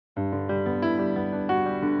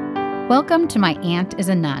Welcome to My Aunt is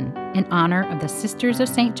a Nun, in honor of the Sisters of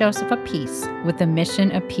St. Joseph of Peace with the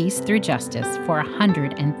mission of peace through justice for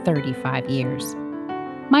 135 years.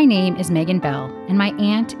 My name is Megan Bell, and my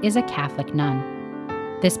aunt is a Catholic nun.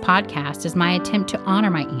 This podcast is my attempt to honor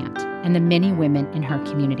my aunt and the many women in her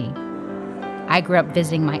community. I grew up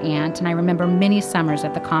visiting my aunt, and I remember many summers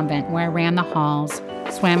at the convent where I ran the halls,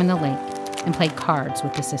 swam in the lake, and played cards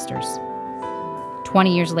with the sisters.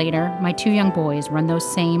 20 years later, my two young boys run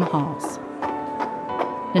those same halls.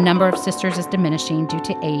 The number of sisters is diminishing due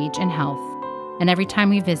to age and health, and every time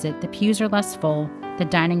we visit, the pews are less full, the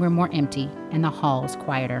dining room more empty, and the halls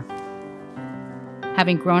quieter.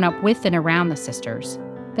 Having grown up with and around the sisters,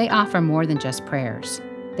 they offer more than just prayers.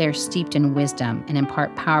 They are steeped in wisdom and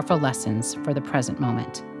impart powerful lessons for the present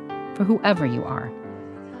moment, for whoever you are.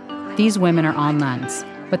 These women are all nuns,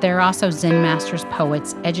 but they are also Zen masters,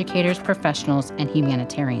 poets, educators, professionals, and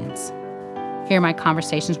humanitarians. Hear my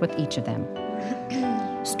conversations with each of them.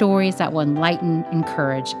 Stories that will enlighten,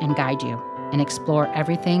 encourage, and guide you, and explore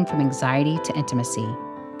everything from anxiety to intimacy,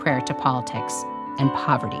 prayer to politics, and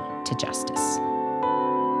poverty to justice.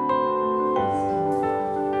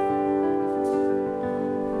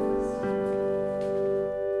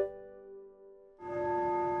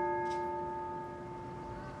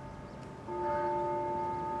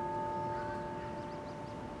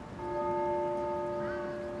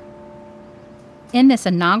 In this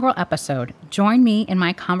inaugural episode, join me in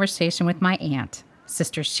my conversation with my aunt,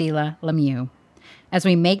 Sister Sheila Lemieux, as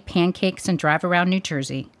we make pancakes and drive around New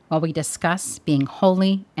Jersey while we discuss being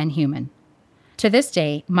holy and human. To this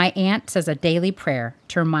day, my aunt says a daily prayer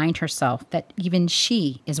to remind herself that even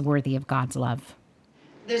she is worthy of God's love.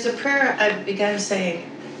 There's a prayer I've begun saying,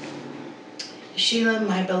 Sheila,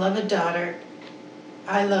 my beloved daughter,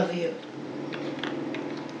 I love you.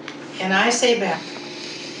 And I say back,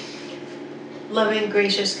 loving,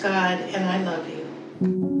 gracious God, and I love you.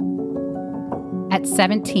 At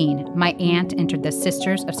 17, my aunt entered the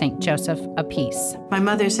Sisters of St. Joseph of Peace. My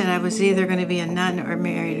mother said I was either going to be a nun or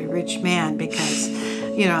marry a rich man because,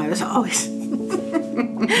 I was always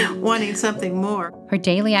wanting something more. Her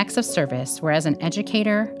daily acts of service were as an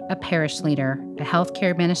educator, a parish leader, a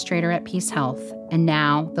healthcare administrator at Peace Health, and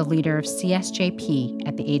now the leader of CSJP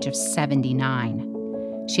at the age of 79.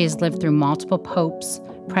 She has lived through multiple popes,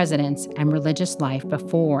 presidents, and religious life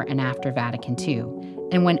before and after Vatican II.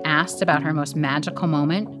 And when asked about her most magical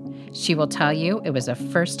moment, she will tell you it was the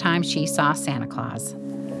first time she saw Santa Claus.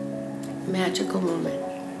 Magical moment.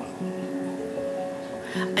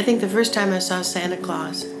 I think the first time I saw Santa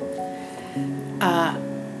Claus,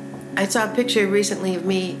 I saw a picture recently of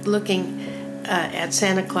me looking at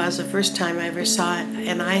Santa Claus the first time I ever saw it,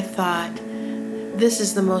 and I thought, this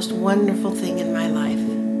is the most wonderful thing in my life.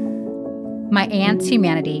 My aunt's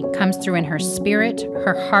humanity comes through in her spirit,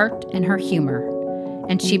 her heart, and her humor.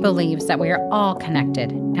 And she believes that we are all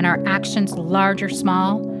connected, and our actions, large or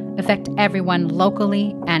small, affect everyone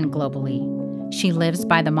locally and globally. She lives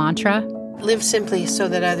by the mantra, live simply so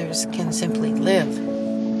that others can simply live.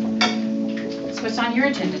 So what's on your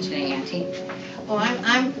agenda today, Auntie? Well,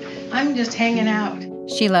 I'm just hanging out.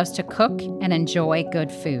 She loves to cook and enjoy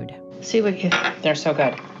good food. See what you... They're so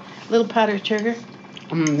good. Little powdered sugar?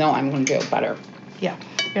 No, I'm going to do butter. Yeah.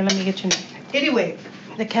 Here, let me get your knife. Anyway,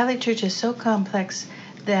 the Catholic Church is so complex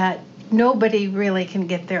that nobody really can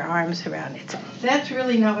get their arms around it. That's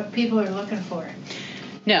really not what people are looking for.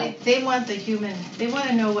 No. They want the human. They want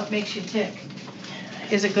to know what makes you tick.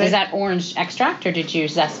 Is it good? Is that orange extract, or did you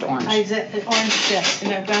zest orange? Orange zest,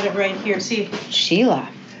 and I've got it right here. See? Sheila,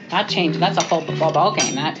 that changed. That's a full ball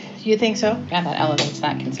game. That. You think so? Yeah, that elevates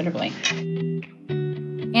that considerably.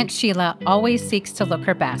 Aunt Sheila always seeks to look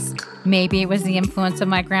her best. Maybe it was the influence of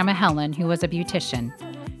my Grandma Helen, who was a beautician.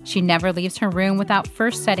 She never leaves her room without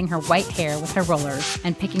first setting her white hair with her rollers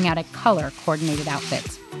and picking out a color-coordinated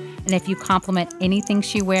outfit. And if you compliment anything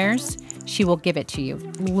she wears, she will give it to you,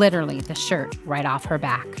 literally the shirt right off her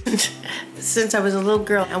back. Since I was a little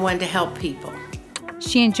girl, I wanted to help people.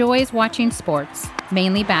 She enjoys watching sports,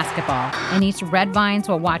 mainly basketball, and eats red vines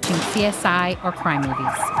while watching CSI or crime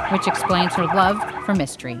movies, which explains her love for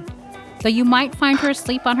mystery. Though you might find her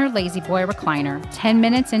asleep on her lazy boy recliner, 10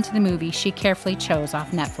 minutes into the movie she carefully chose off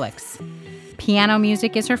Netflix. Piano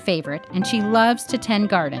music is her favorite, and she loves to tend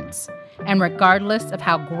gardens. And regardless of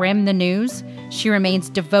how grim the news, she remains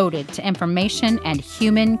devoted to information and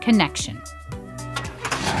human connection.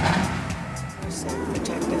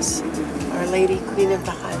 Protect us. Our Lady, Queen of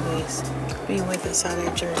the Highways, be with us on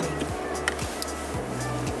our journey.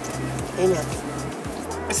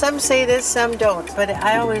 Amen. Some say this, some don't, but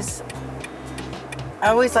I always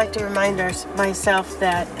like to remind myself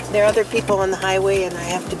that there are other people on the highway and I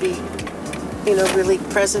have to be really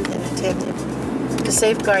present and attentive to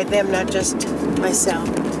safeguard them, not just myself.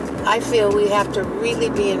 I feel we have to really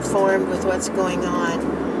be informed with what's going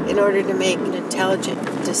on in order to make intelligent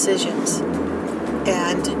decisions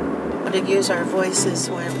and to use our voices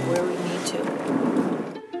where we need to.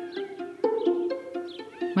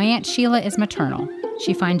 My Aunt Sheila is maternal.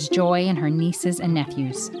 She finds joy in her nieces and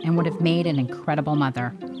nephews and would have made an incredible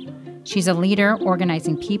mother. She's a leader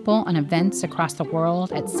organizing people and events across the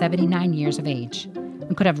world at 79 years of age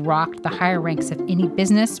and could have rocked the higher ranks of any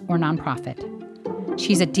business or nonprofit.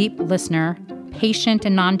 She's a deep listener, patient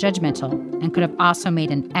and non-judgmental, and could have also made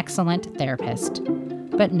an excellent therapist.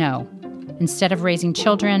 But no, instead of raising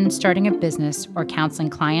children, starting a business, or counseling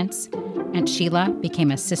clients, Aunt Sheila became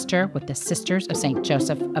a sister with the Sisters of St.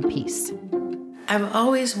 Joseph of Peace. I've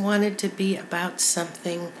always wanted to be about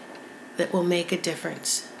something that will make a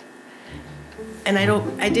difference. And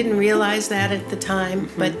I didn't realize that at the time,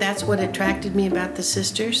 but that's what attracted me about the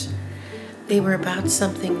sisters. They were about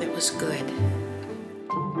something that was good.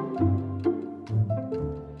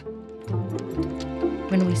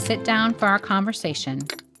 When we sit down for our conversation,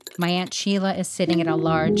 my Aunt Sheila is sitting at a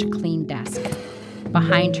large, clean desk.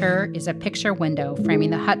 Behind her is a picture window framing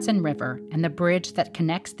the Hudson River and the bridge that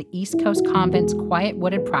connects the East Coast Convent's quiet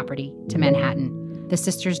wooded property to Manhattan. The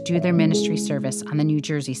sisters do their ministry service on the New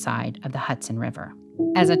Jersey side of the Hudson River.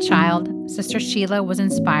 As a child, Sister Sheila was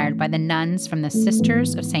inspired by the nuns from the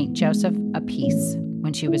Sisters of St. Joseph of Peace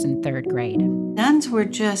when she was in 3rd grade. Nuns were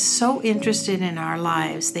just so interested in our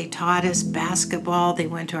lives. They taught us basketball, they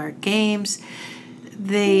went to our games.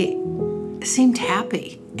 They seemed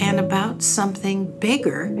happy and about something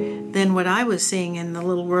bigger than what I was seeing in the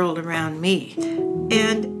little world around me.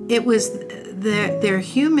 And it was their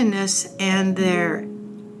humanness and their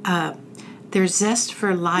zest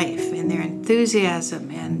for life and their enthusiasm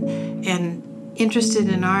and interested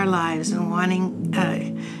in our lives and wanting,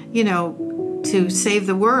 to save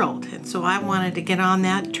the world. And so I wanted to get on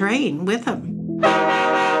that train with them.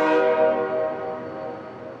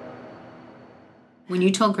 When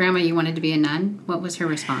you told Grandma you wanted to be a nun, what was her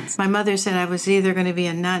response? My mother said I was either going to be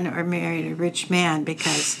a nun or marry a rich man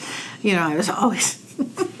because, I was always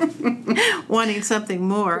wanting something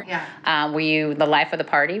more. Yeah. Were you the life of the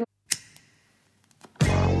party?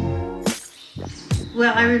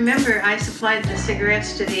 Well, I remember I supplied the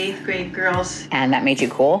cigarettes to the 8th grade girls. And that made you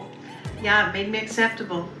cool? Yeah, it made me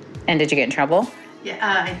acceptable. And did you get in trouble? Yeah,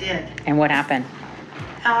 I did. And what happened?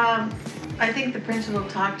 I think the principal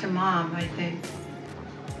talked to Mom,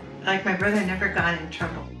 Like my brother never got in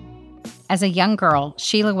trouble. As a young girl,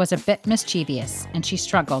 Sheila was a bit mischievous and she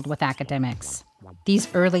struggled with academics. These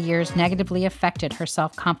early years negatively affected her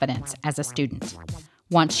self-confidence as a student.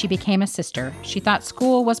 Once she became a sister, she thought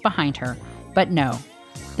school was behind her, but no.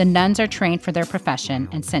 The nuns are trained for their profession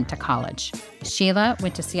and sent to college. Sheila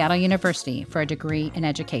went to Seattle University for a degree in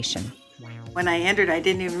education. When I entered, I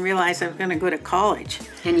didn't even realize I was going to go to college.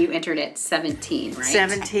 And you entered at 17, right?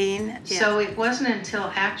 17. Yeah. So it wasn't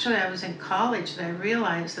until actually I was in college that I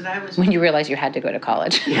realized that I was... When you realized you had to go to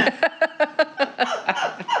college. Yeah.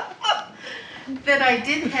 That I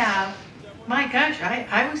did have, my gosh,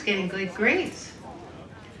 I was getting good grades.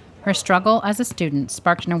 Her struggle as a student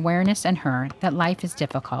sparked an awareness in her that life is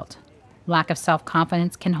difficult. Lack of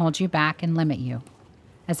self-confidence can hold you back and limit you.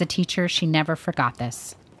 As a teacher, she never forgot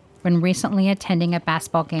this. When recently attending a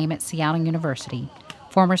basketball game at Seattle University,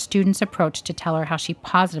 former students approached to tell her how she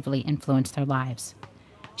positively influenced their lives.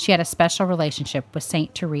 She had a special relationship with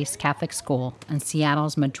St. Therese Catholic School in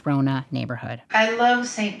Seattle's Madrona neighborhood. I love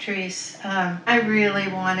St. Therese. I really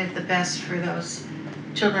wanted the best for those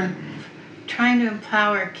children, trying to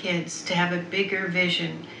empower kids to have a bigger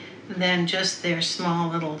vision than just their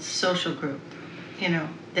small little social group.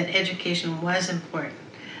 That education was important.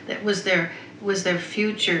 That was their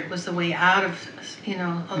future, was the way out of,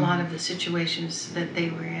 a lot of the situations that they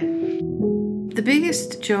were in. The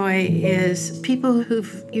biggest joy is people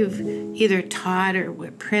you've either taught or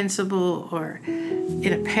were principal or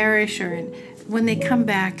in a parish when they come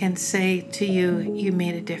back and say to you, you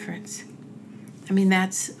made a difference. I mean,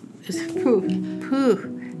 that's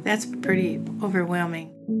pretty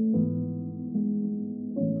overwhelming.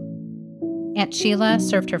 Aunt Sheila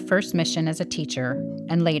served her first mission as a teacher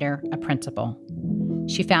and later a principal.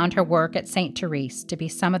 She found her work at St. Therese to be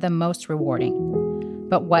some of the most rewarding.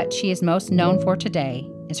 But what she is most known for today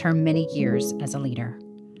is her many years as a leader.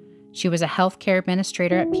 She was a healthcare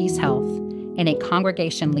administrator at Peace Health and a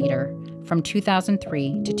congregation leader from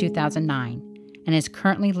 2003 to 2009 and is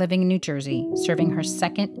currently living in New Jersey, serving her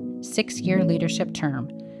second 6-year leadership term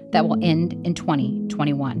that will end in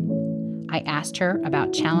 2021. I asked her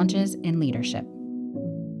about challenges in leadership.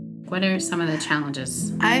 What are some of the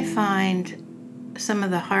challenges? I find some of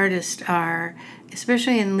the hardest are,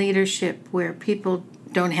 especially in leadership, where people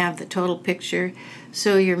don't have the total picture,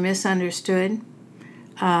 so you're misunderstood,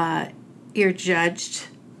 you're judged.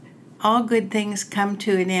 All good things come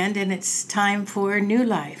to an end, and it's time for a new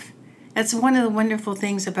life. That's one of the wonderful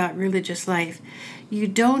things about religious life. You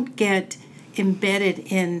don't get embedded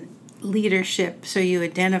in leadership so you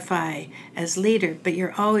identify as leader, but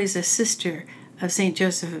you're always a sister of St.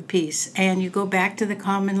 Joseph of Peace, and you go back to the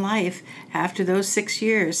common life after those 6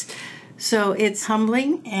 years. So it's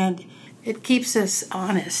humbling, and it keeps us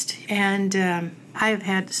honest. And I've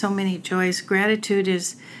had so many joys. Gratitude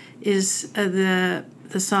is the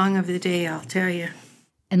song of the day, I'll tell you.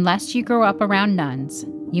 Unless you grow up around nuns,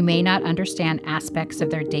 you may not understand aspects of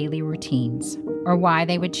their daily routines or why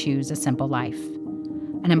they would choose a simple life.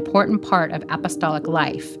 An important part of apostolic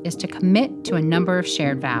life is to commit to a number of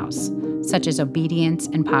shared vows, such as obedience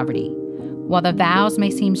and poverty. While the vows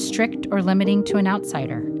may seem strict or limiting to an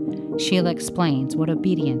outsider, Sheila explains what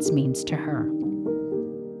obedience means to her.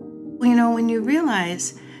 You know, when you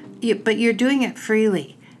realize, but you're doing it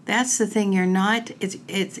freely. That's the thing. You're not.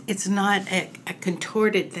 It's not a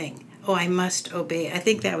contorted thing. Oh, I must obey. I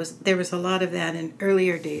think there was a lot of that in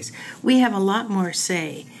earlier days. We have a lot more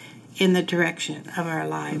say in the direction of our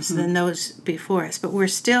lives than those before us. But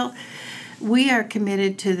we are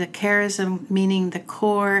committed to the charism, meaning the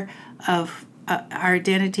core of our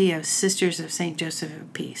identity of Sisters of St. Joseph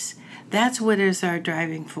of Peace. That's what is our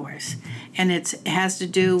driving force. And it has to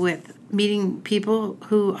do with meeting people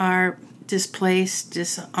who are displaced,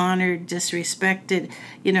 dishonored, disrespected,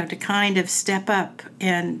 to kind of step up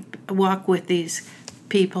and walk with these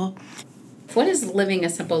people. What has living a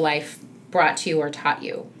simple life brought to you or taught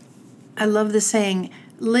you? I love the saying,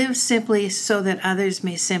 live simply so that others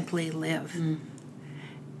may simply live.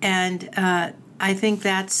 And I think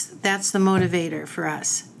that's the motivator for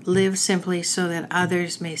us. Live simply so that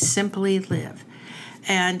others may simply live.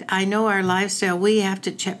 And I know our lifestyle, we have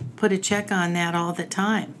to put a check on that all the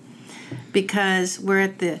time, because we're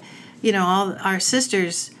at all our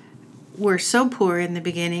sisters were so poor in the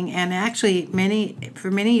beginning, and actually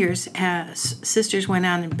for many years sisters went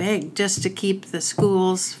out and begged just to keep the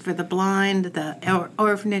schools for the blind, the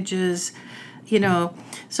orphanages,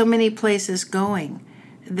 so many places going,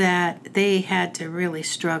 that they had to really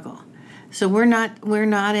struggle. So we're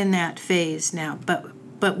not in that phase now,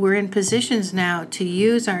 but we're in positions now to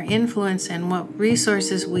use our influence and what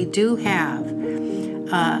resources we do have.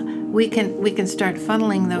 We can start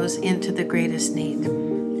funneling those into the greatest need.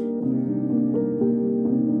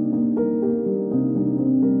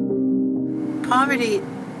 Poverty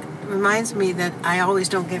reminds me that I always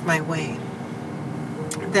don't get my way.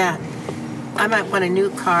 That I might want a new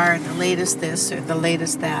car, the latest this or the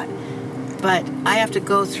latest that, but I have to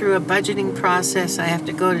go through a budgeting process. I have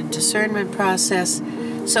to go to discernment process.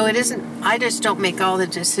 So I just don't make all the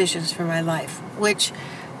decisions for my life, which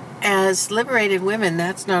as liberated women,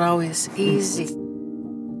 that's not always easy.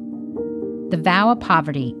 The vow of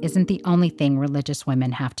poverty isn't the only thing religious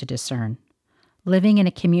women have to discern. Living in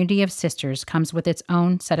a community of sisters comes with its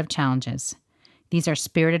own set of challenges. These are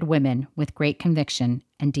spirited women with great conviction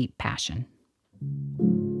and deep passion.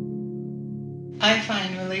 I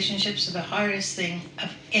find relationships are the hardest thing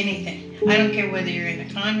of anything. I don't care whether you're in a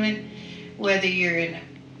convent, whether you're in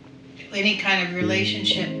any kind of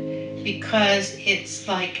relationship, because it's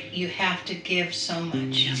like you have to give so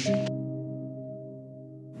much.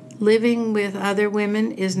 Living with other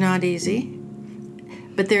women is not easy,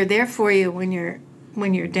 but they're there for you when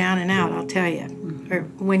you're down and out, I'll tell you, or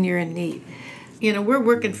when you're in need. We're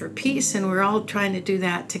working for peace, and we're all trying to do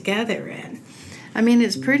that together, and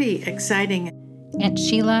it's pretty exciting. Aunt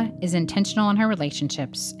Sheila is intentional in her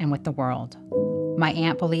relationships and with the world. My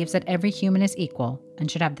aunt believes that every human is equal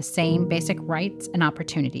and should have the same basic rights and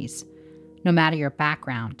opportunities, no matter your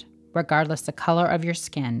background, regardless the color of your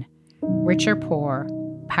skin, rich or poor,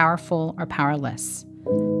 powerful or powerless.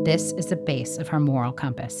 This is the base of her moral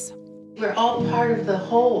compass. We're all part of the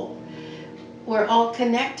whole. We're all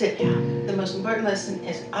connected. The most important lesson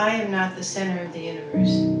is I am not the center of the universe.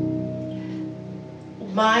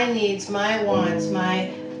 My needs, my wants,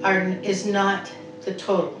 is not the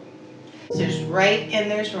total. There's right and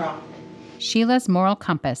there's wrong. Sheila's moral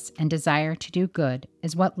compass and desire to do good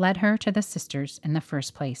is what led her to the sisters in the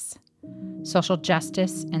first place. Social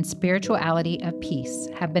justice and spirituality of peace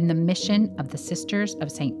have been the mission of the Sisters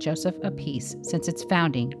of St. Joseph of Peace since its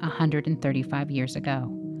founding 135 years ago.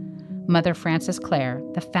 Mother Frances Clare,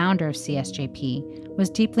 the founder of CSJP, was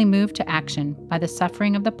deeply moved to action by the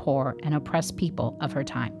suffering of the poor and oppressed people of her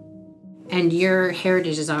time. And your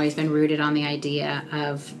heritage has always been rooted on the idea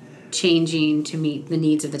of changing to meet the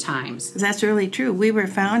needs of the times. That's really true. We were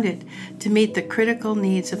founded to meet the critical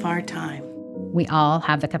needs of our time. We all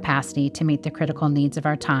have the capacity to meet the critical needs of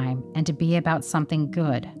our time and to be about something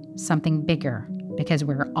good, something bigger, because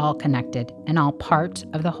we're all connected and all part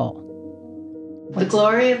of the whole. The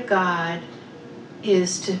glory of God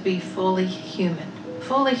is to be fully human.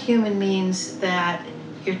 Fully human means that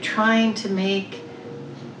you're trying to make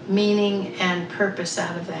meaning and purpose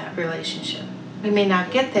out of that relationship. We may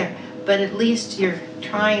not get there, but at least you're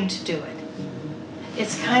trying to do it.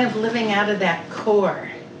 It's kind of living out of that core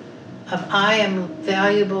of I am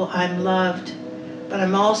valuable, I'm loved, but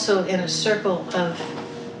I'm also in a circle of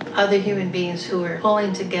other human beings who are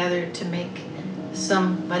pulling together to make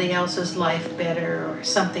somebody else's life better or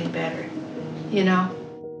something better, you know?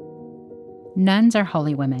 Nuns are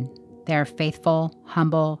holy women. They are faithful,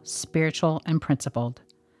 humble, spiritual, and principled.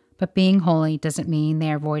 But being holy doesn't mean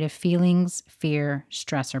they are void of feelings, fear,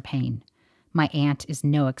 stress, or pain. My aunt is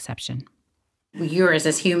no exception. You're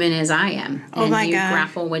as human as I am. Oh my you God.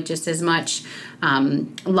 grapple with just as much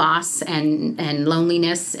loss and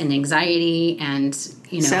loneliness and anxiety and,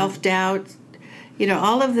 self-doubt.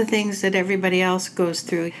 All of the things that everybody else goes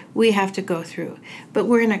through, we have to go through. But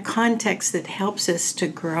we're in a context that helps us to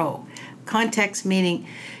grow. Context meaning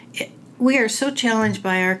we are so challenged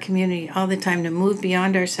by our community all the time to move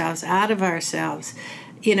beyond ourselves, out of ourselves,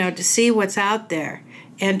 to see what's out there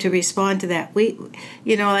and to respond to that.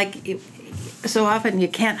 So often you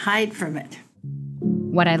can't hide from it.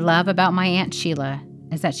 What I love about my Aunt Sheila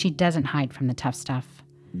is that she doesn't hide from the tough stuff.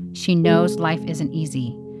 She knows life isn't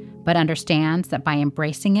easy, but understands that by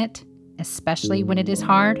embracing it, especially when it is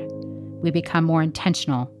hard, we become more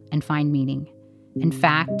intentional and find meaning. In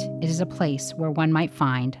fact, it is a place where one might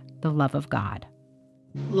find the love of God.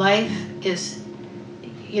 Life is,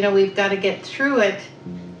 we've got to get through it.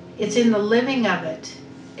 It's in the living of it.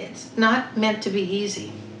 It's not meant to be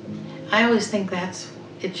easy. I always think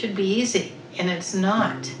it should be easy, and it's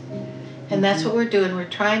not. And that's what we're doing. We're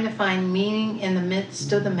trying to find meaning in the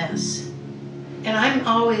midst of the mess. And I'm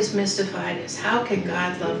always mystified as how can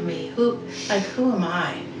God love me? Who am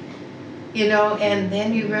I? And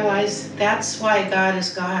then you realize that's why God is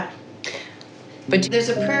God. But there's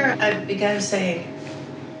a prayer I've begun saying,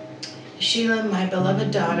 Sheila, my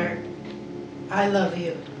beloved daughter, I love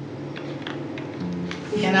you.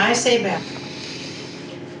 And I say back,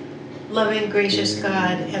 loving, gracious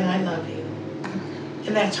God, and I love you.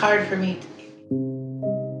 And that's hard for me.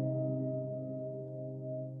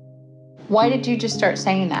 Why did you just start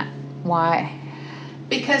saying that? Why?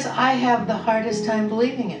 Because I have the hardest time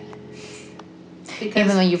believing it. Even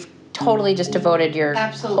though you've totally just devoted your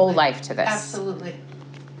whole life to this. Absolutely.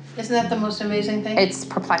 Isn't that the most amazing thing? It's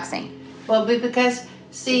perplexing. Well, because,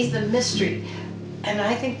 see, the mystery. And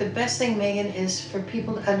I think the best thing, Megan, is for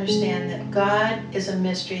people to understand that God is a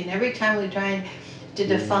mystery. And every time we try to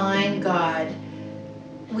define God,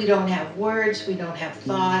 we don't have words, we don't have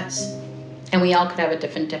thoughts. And we all could have a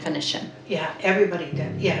different definition. Yeah, everybody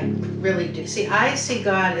does. Yeah, really do. See, I see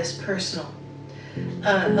God as personal.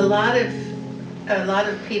 A lot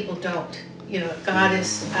of people don't. God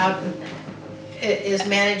is out and is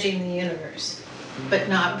managing the universe, but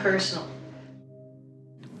not personal.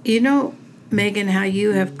 Megan, how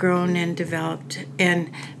you have grown and developed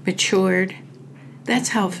and matured, that's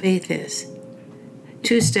how faith is.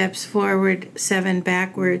 2 steps forward, 7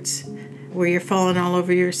 backwards, where you're falling all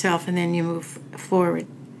over yourself and then you move forward.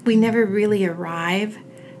 We never really arrive.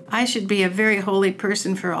 I should be a very holy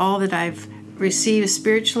person for all that I've received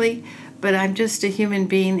spiritually, but I'm just a human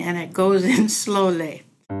being and it goes in slowly.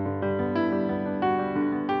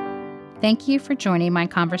 Thank you for joining my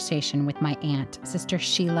conversation with my aunt, Sister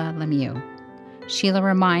Sheila Lemieux. Sheila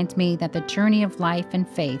reminds me that the journey of life and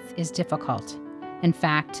faith is difficult. In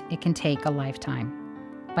fact, it can take a lifetime.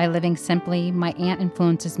 By living simply, my aunt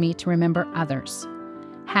influences me to remember others.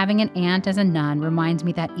 Having an aunt as a nun reminds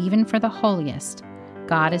me that even for the holiest,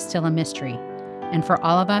 God is still a mystery. And for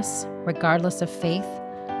all of us, regardless of faith,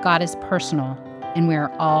 God is personal, and we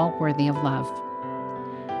are all worthy of love.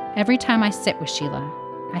 Every time I sit with Sheila,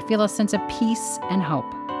 I feel a sense of peace and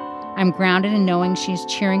hope. I'm grounded in knowing she's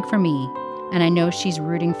cheering for me, and I know she's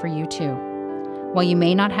rooting for you too. While you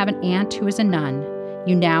may not have an aunt who is a nun,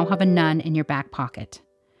 you now have a nun in your back pocket.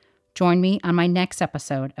 Join me on my next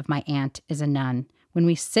episode of My Aunt is a Nun, when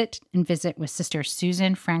we sit and visit with Sister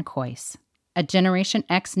Susan Francois, a Generation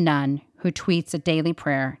X nun who tweets a daily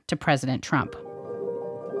prayer to President Trump.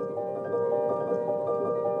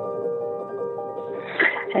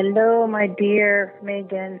 Hello, my dear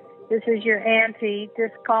Megan. This is your auntie,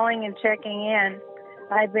 just calling and checking in.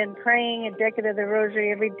 I've been praying a decade of the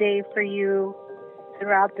rosary every day for you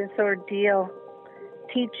throughout this ordeal.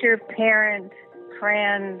 Teacher, parent,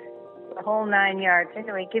 friend, the whole 9 yards.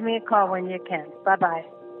 Anyway, give me a call when you can. Bye-bye.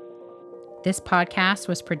 This podcast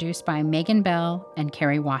was produced by Megan Bell and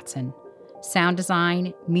Carrie Watson. Sound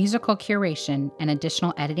design, musical curation, and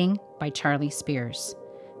additional editing by Charlie Spears.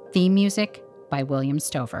 Theme music by William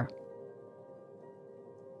Stover.